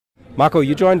Marko,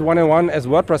 you joined 1&1 as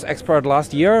WordPress expert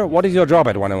last year. What is your job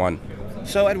at 1&1?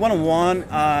 So at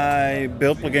 1&1 I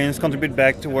build plugins, contribute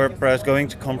back to WordPress, going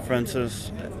to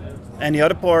conferences. And the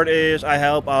other part is I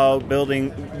help out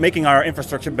making our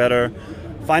infrastructure better,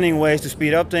 finding ways to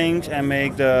speed up things and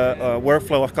make the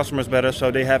workflow of customers better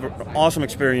so they have an awesome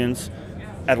experience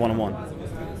at 1&1.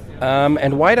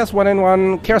 And why does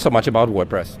 1&1 care so much about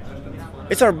WordPress?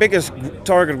 It's our biggest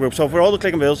target group. So for all the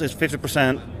click and builds,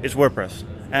 50% is WordPress.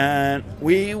 And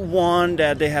we want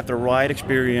that they have the right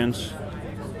experience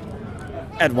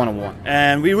at 1&1.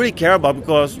 And we really care about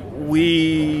because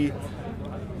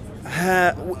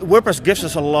WordPress gives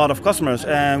us a lot of customers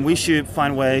and we should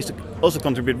find ways to also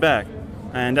contribute back.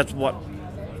 And that's what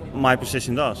my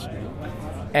position does.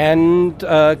 And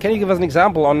can you give us an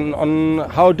example on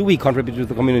how do we contribute to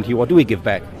the community? What do we give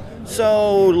back?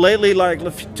 So lately, like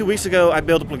 2 weeks ago, I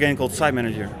built a plugin called Site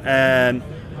Manager. And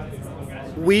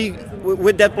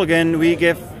with that plugin, we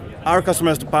give our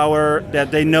customers the power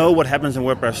that they know what happens in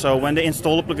WordPress. So when they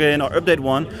install a plugin or update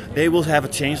one, they will have a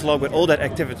change log with all that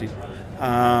activity.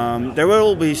 There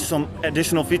will be some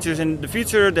additional features in the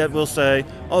future that will say,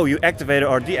 oh, you activated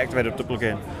or deactivated the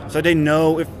plugin. So they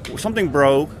know if something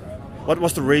broke, what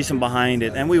was the reason behind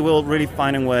it. And we will really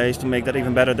find ways to make that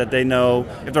even better, that they know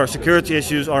if there are security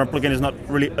issues or a plugin is not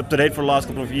really up to date for the last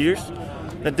couple of years,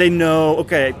 that they know,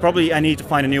 okay, probably I need to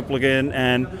find a new plugin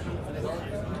and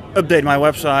update my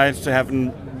website to have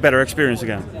a better experience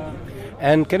again.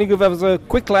 And can you give us a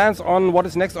quick glance on what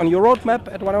is next on your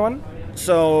roadmap at 1&1?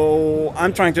 So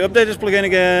I'm trying to update this plugin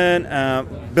again,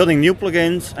 building new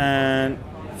plugins, and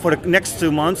for the next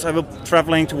 2 months I will be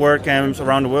traveling to WordCamps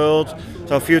around the world.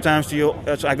 So a few times so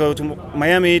I go to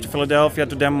Miami, to Philadelphia,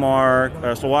 to Denmark,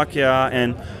 Slovakia,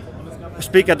 and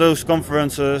speak at those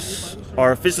conferences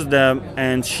or visit them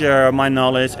and share my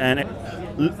knowledge and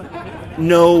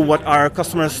know what our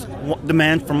customers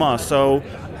demand from us. So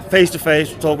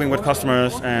face-to-face talking with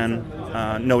customers and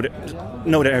know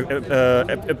their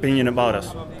opinion about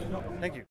us. Thank you.